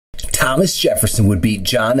Thomas Jefferson would beat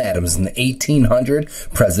John Adams in the 1800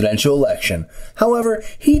 presidential election. However,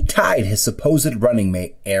 he tied his supposed running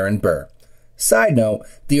mate, Aaron Burr. Side note,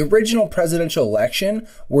 the original presidential election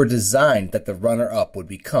were designed that the runner-up would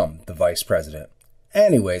become the vice president.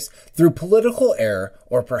 Anyways, through political error,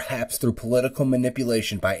 or perhaps through political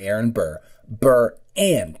manipulation by Aaron Burr, Burr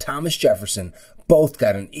and Thomas Jefferson both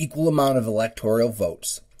got an equal amount of electoral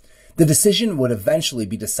votes. The decision would eventually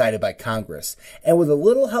be decided by Congress, and with a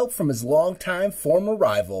little help from his longtime former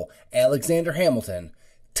rival, Alexander Hamilton,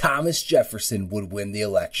 Thomas Jefferson would win the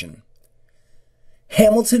election.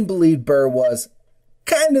 Hamilton believed Burr was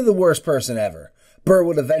kind of the worst person ever. Burr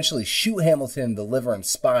would eventually shoot Hamilton in the liver and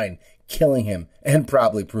spine, killing him and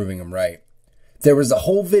probably proving him right. There was a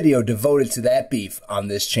whole video devoted to that beef on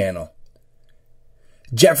this channel.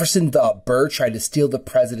 Jefferson thought Burr tried to steal the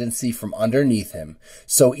presidency from underneath him,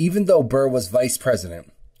 so even though Burr was vice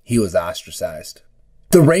president, he was ostracized.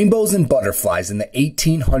 The rainbows and butterflies in the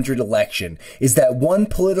 1800 election is that one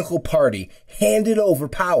political party handed over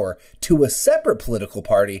power to a separate political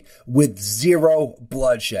party with zero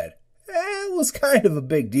bloodshed. It was kind of a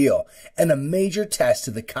big deal, and a major test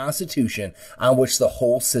to the Constitution on which the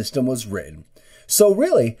whole system was written. So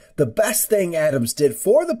really, the best thing Adams did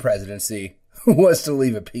for the presidency was to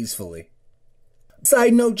leave it peacefully.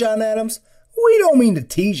 Side note, John Adams, we don't mean to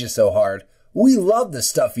tease you so hard. We love the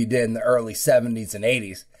stuff you did in the early 70s and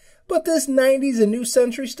 80s. But this 90s and new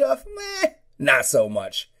century stuff, not so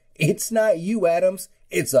much. It's not you, Adams.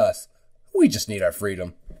 It's us. We just need our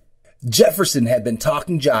freedom. Jefferson had been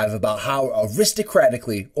talking jive about how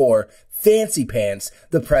aristocratically, or fancy pants,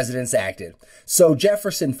 the presidents acted. So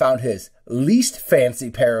Jefferson found his least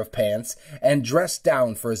fancy pair of pants and dressed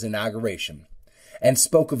down for his inauguration, and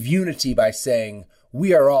spoke of unity by saying,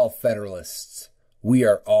 "We are all Federalists. We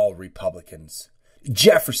are all Republicans."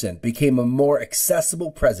 Jefferson became a more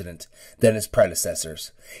accessible president than his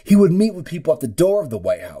predecessors. He would meet with people at the door of the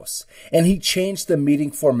White House, and he changed the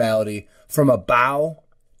meeting formality from a bow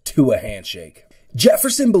to a handshake.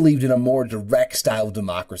 Jefferson believed in a more direct style of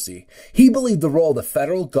democracy. He believed the role of the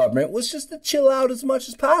federal government was just to chill out as much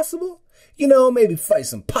as possible. You know, maybe fight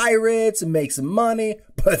some pirates and make some money,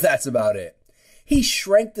 but that's about it. He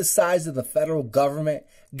shrank the size of the federal government,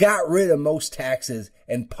 got rid of most taxes,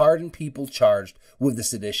 and pardoned people charged with the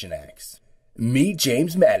Sedition Acts. Meet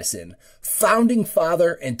James Madison, founding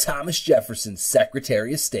father and Thomas Jefferson's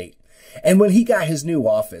Secretary of State. And when he got his new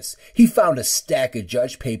office, he found a stack of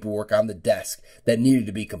judge paperwork on the desk that needed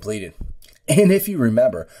to be completed. And if you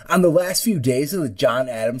remember, on the last few days of the John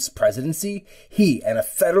Adams presidency, he and a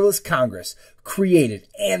Federalist Congress created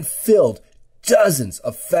and filled dozens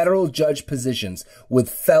of federal judge positions with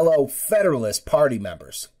fellow Federalist Party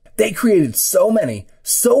members. They created so many,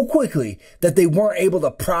 so quickly, that they weren't able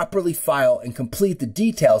to properly file and complete the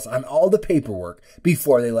details on all the paperwork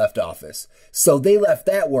before they left office. So they left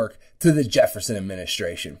that work to the Jefferson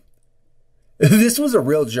administration. This was a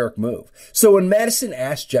real jerk move. So when Madison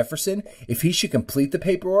asked Jefferson if he should complete the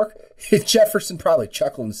paperwork, Jefferson probably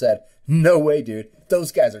chuckled and said, "No way, dude.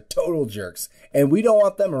 Those guys are total jerks, and we don't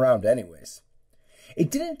want them around anyways." It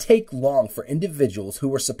didn't take long for individuals who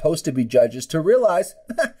were supposed to be judges to realize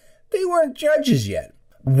they weren't judges yet.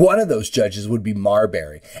 One of those judges would be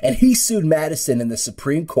Marbury, and he sued Madison in the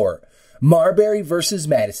Supreme Court. Marbury versus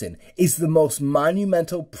Madison is the most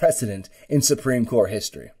monumental precedent in Supreme Court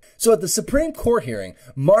history. So at the Supreme Court hearing,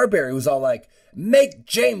 Marbury was all like, "Make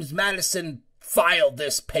James Madison file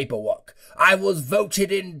this paperwork. I was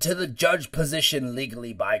voted into the judge position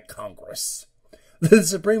legally by Congress." The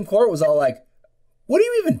Supreme Court was all like, "What are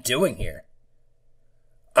you even doing here?"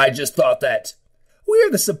 "I just thought that we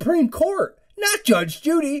are the Supreme Court, not Judge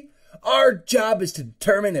Judy. Our job is to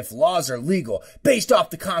determine if laws are legal based off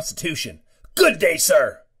the Constitution. Good day,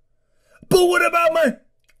 sir." "But what about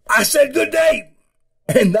I said good day."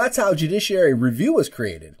 And that's how judiciary review was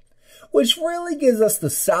created, which really gives us the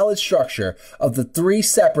solid structure of the three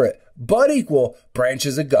separate but equal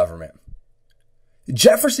branches of government.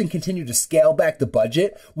 Jefferson continued to scale back the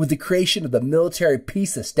budget with the creation of the Military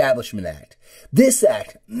Peace Establishment Act. This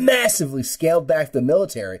act massively scaled back the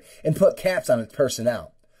military and put caps on its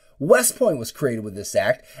personnel. West Point was created with this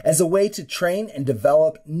act as a way to train and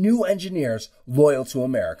develop new engineers loyal to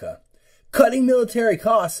America. Cutting military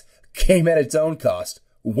costs came at its own cost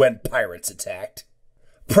when pirates attacked.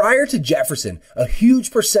 Prior to Jefferson, a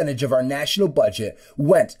huge percentage of our national budget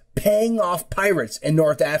went paying off pirates in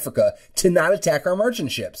North Africa to not attack our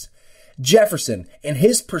merchant ships. Jefferson, in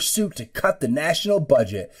his pursuit to cut the national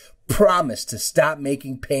budget, promised to stop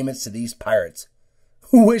making payments to these pirates,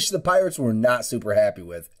 which the pirates were not super happy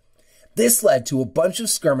with. This led to a bunch of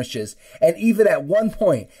skirmishes, and even at one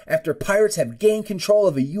point, after pirates had gained control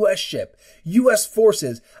of a U.S. ship, U.S.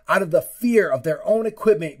 forces, out of the fear of their own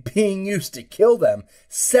equipment being used to kill them,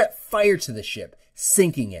 set fire to the ship,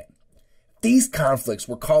 sinking it. These conflicts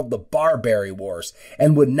were called the Barbary Wars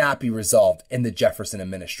and would not be resolved in the Jefferson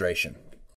administration.